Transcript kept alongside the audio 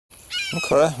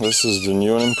Okay, this is the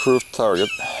new and improved target.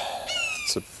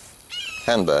 It's a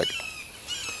handbag. It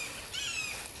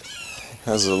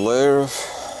has a layer of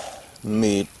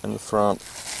meat in the front,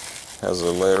 has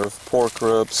a layer of pork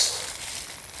ribs,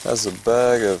 has a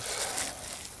bag of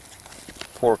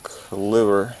pork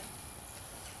liver,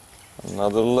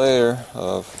 another layer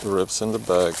of ribs in the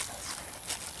bag,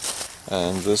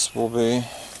 and this will be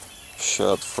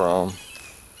shot from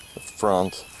the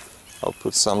front. I'll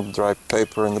put some dry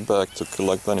paper in the back to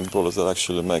collect any bullets that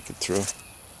actually make it through.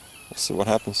 We'll see what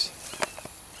happens.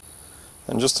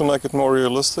 And just to make it more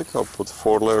realistic, I'll put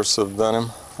 4 layers of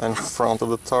denim in front of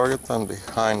the target, and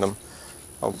behind them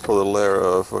I'll put a layer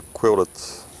of a quilted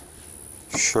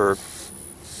shirt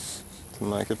to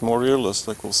make it more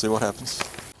realistic. We'll see what happens.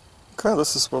 Okay,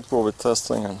 this is what we'll be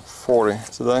testing in 40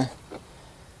 today.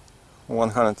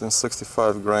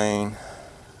 165 grain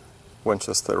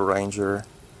Winchester Ranger.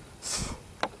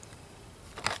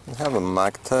 We have a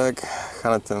Magtech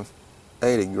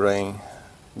 180 grain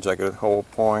jacketed hollow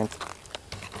point.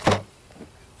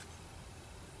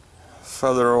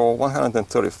 Federal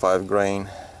 135 grain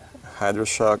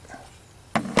Hydra-shok,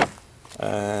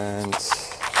 and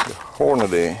the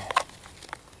Hornady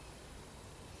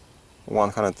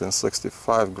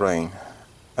 165 grain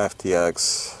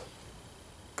FTX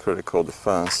Critical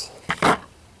defense.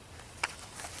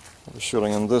 We're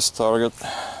shooting on this target.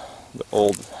 The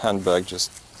old handbag just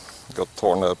got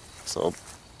torn up, so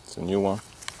it's a new one.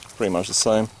 Pretty much the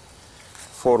same.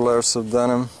 4 layers of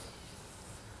denim,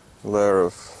 a layer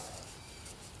of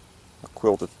a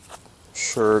quilted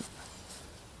shirt.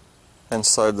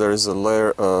 Inside there is a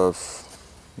layer of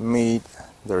meat,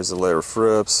 there is a layer of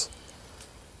ribs,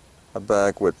 a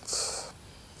bag with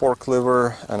pork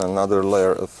liver, and another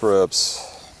layer of ribs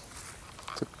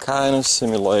to kind of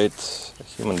simulate a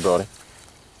human body.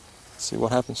 See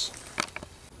what happens.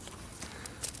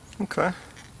 Okay,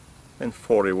 in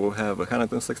 40 we'll have a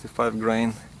 165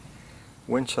 grain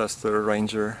Winchester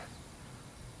Ranger,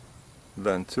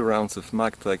 then 2 rounds of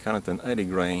Magtech 180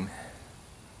 grain,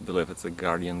 I believe it's a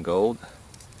Guardian Gold.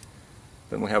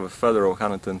 Then we have a Federal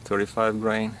 135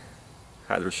 grain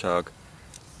Hydrashok,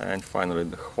 and finally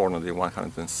the Hornady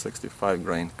 165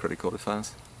 grain Critical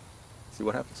defense. See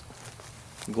what happens.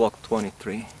 Glock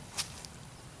 23.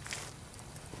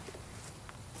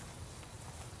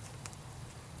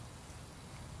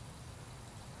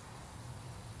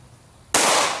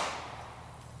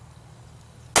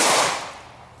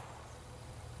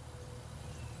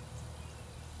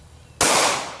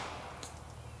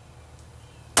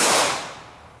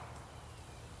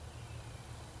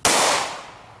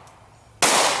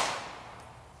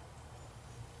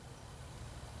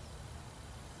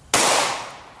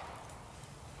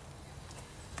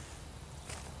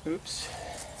 Oops.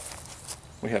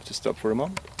 We have to stop for a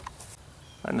moment.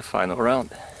 And the final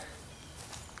round.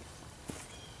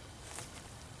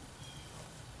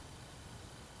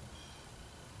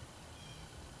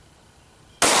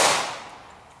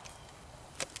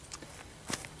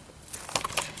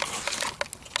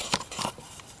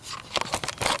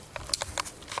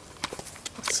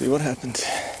 Let's see what happened.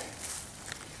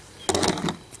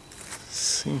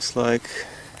 Seems like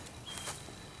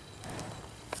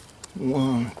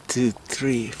 1, 2,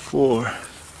 3, 4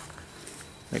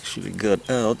 actually got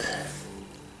out.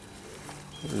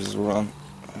 There's one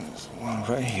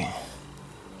right here.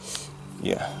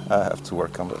 Yeah, I have to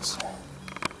work on this.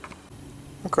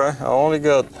 Okay, I only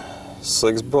got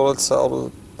 6 bullets out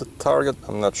of the target.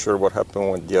 I'm not sure what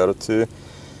happened with the other 2.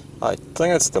 I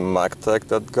think it's the Magtech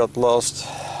that got lost.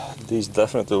 These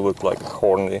definitely look like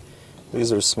Hornady.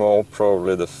 These are small,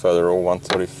 probably the Federal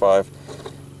 135.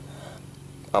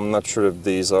 I'm not sure if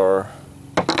these are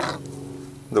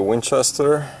the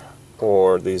Winchester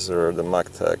or these are the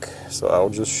Magtech, so I'll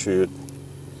just shoot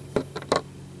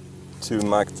 2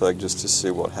 Magtech just to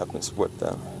see what happens with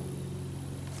them.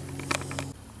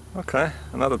 Okay,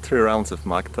 another 3 rounds of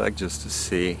Magtech just to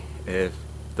see if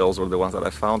those are the ones that I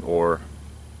found or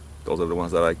those are the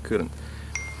ones that I couldn't.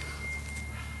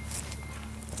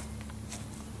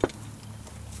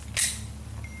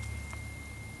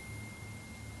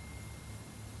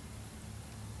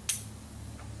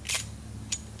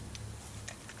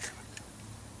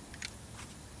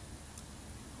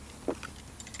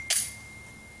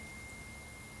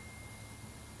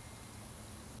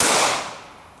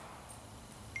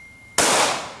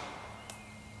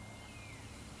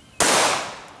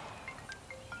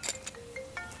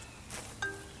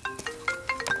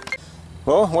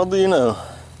 Well, what do you know?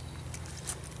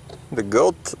 The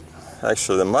gold,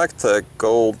 actually the Magtech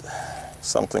gold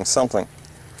something something,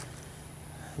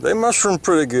 they mushroom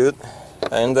pretty good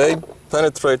and they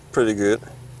penetrate pretty good.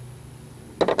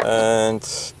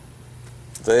 and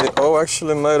they all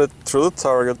actually made it through the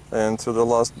target and to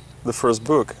the first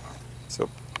book. So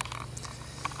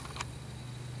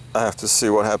I have to see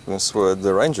what happens with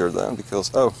the Ranger then,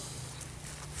 because oh,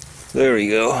 there we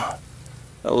go.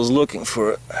 I was looking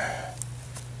for it.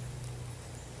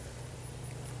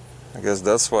 I guess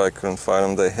that's why I couldn't find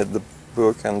them. They hit the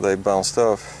book and they bounced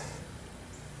off.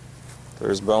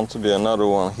 There's bound to be another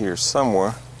one here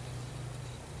somewhere.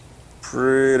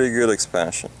 Pretty good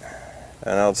expansion,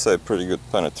 and I would say pretty good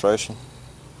penetration.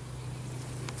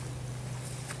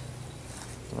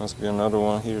 Must be another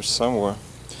one here somewhere.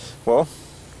 Well,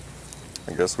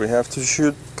 I guess we have to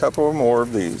shoot a couple more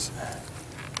of these.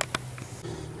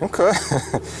 Okay,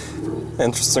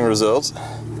 interesting results.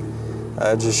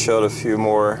 I just shot a few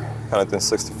more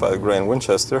 165 grain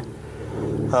Winchester.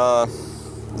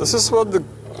 This is what the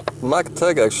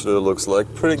Magtech actually looks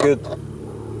like. Pretty good.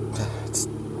 It's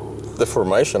the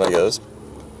formation, I guess.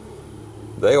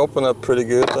 They open up pretty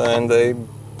good and they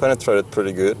penetrated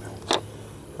pretty good.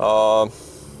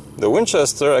 The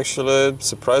Winchester actually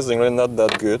surprisingly not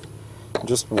that good.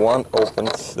 Just one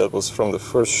opened, that was from the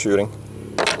first shooting.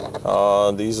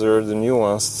 These are the new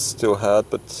ones, still hot,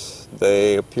 but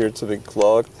they appear to be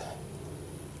clogged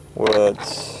with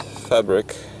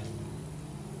fabric,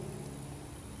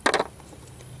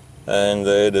 and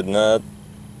they did not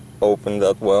open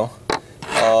that well.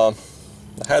 The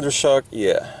Hydra-shok,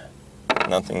 yeah,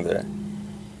 nothing there.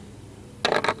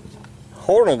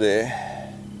 Hornady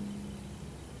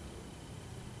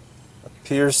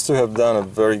appears to have done a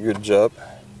very good job.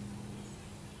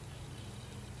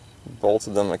 Both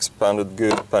of them expanded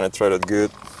good, penetrated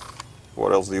good.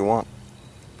 What else do you want?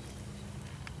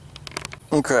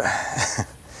 Okay, I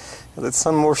did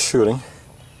some more shooting.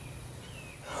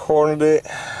 Hornady,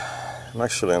 I'm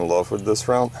actually in love with this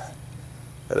round.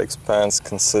 It expands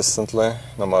consistently,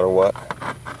 no matter what.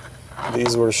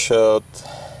 These were shot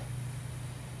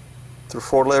through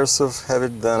 4 layers of heavy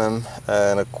denim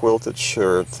and a quilted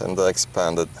shirt, and they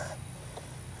expanded.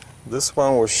 This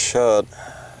one was shot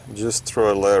just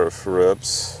through a layer of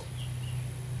ribs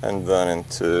and then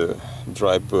into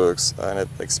dry books, and it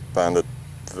expanded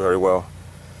very well.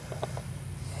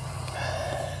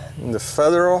 In the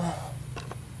Federal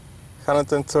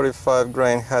 135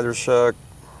 grain Hydrashok,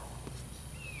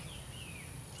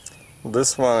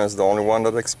 this one is the only one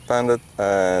that expanded,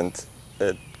 and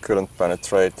it couldn't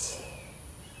penetrate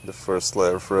the first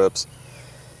layer of ribs.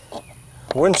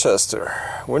 Winchester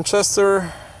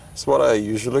is what I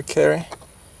usually carry,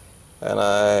 and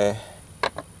I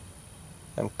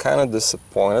am kind of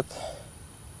disappointed.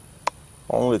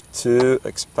 Only 2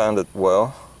 expanded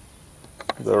well.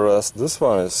 The rest, this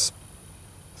one is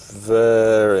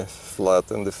very flat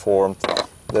and deformed.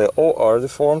 They all are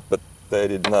deformed, but they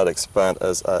did not expand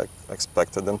as I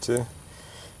expected them to.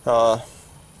 The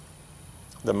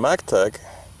Magtech,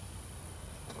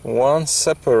 one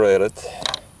separated.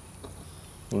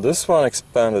 This one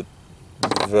expanded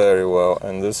very well,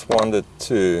 and this one did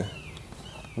too.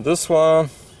 This one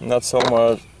not so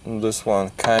much, this one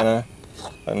kinda,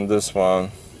 and this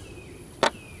one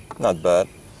not bad.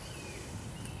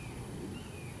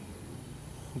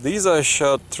 These I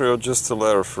shot through just a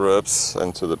layer of ribs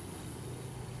into the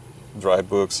dry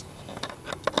books.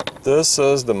 This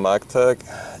is the Magtech.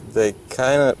 They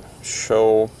kinda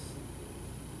show.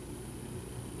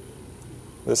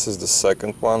 This is the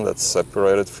second one that's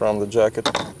separated from the jacket.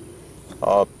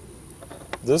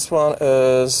 This one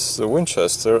is the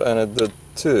Winchester, and it did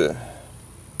too.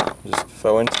 Just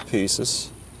fell into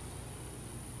pieces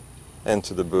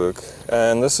into the book.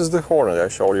 And this is the Hornady I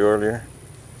showed you earlier.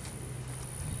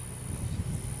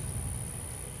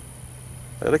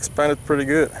 It expanded pretty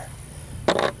good.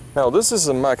 Now this is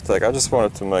a Magtech. I just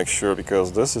wanted to make sure,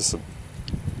 because this is I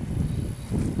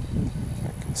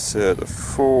can see it, a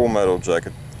full metal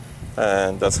jacket,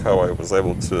 and that's how I was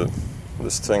able to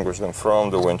distinguish them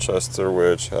from the Winchester,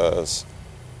 which has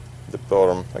the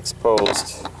bottom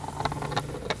exposed.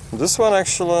 This one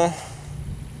actually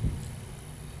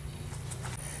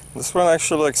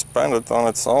expanded on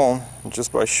its own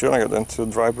just by shooting it into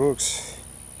dry books.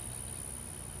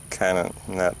 Kinda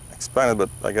not expanded, but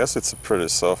I guess it's a pretty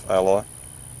soft alloy.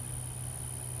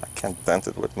 I can't dent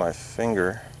it with my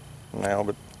finger now,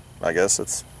 but I guess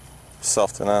it's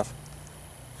soft enough.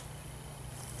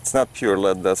 It's not pure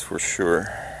lead, that's for sure.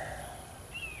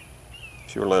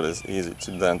 Pure lead is easy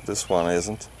to dent, this one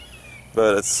isn't.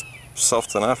 But it's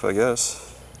soft enough, I guess.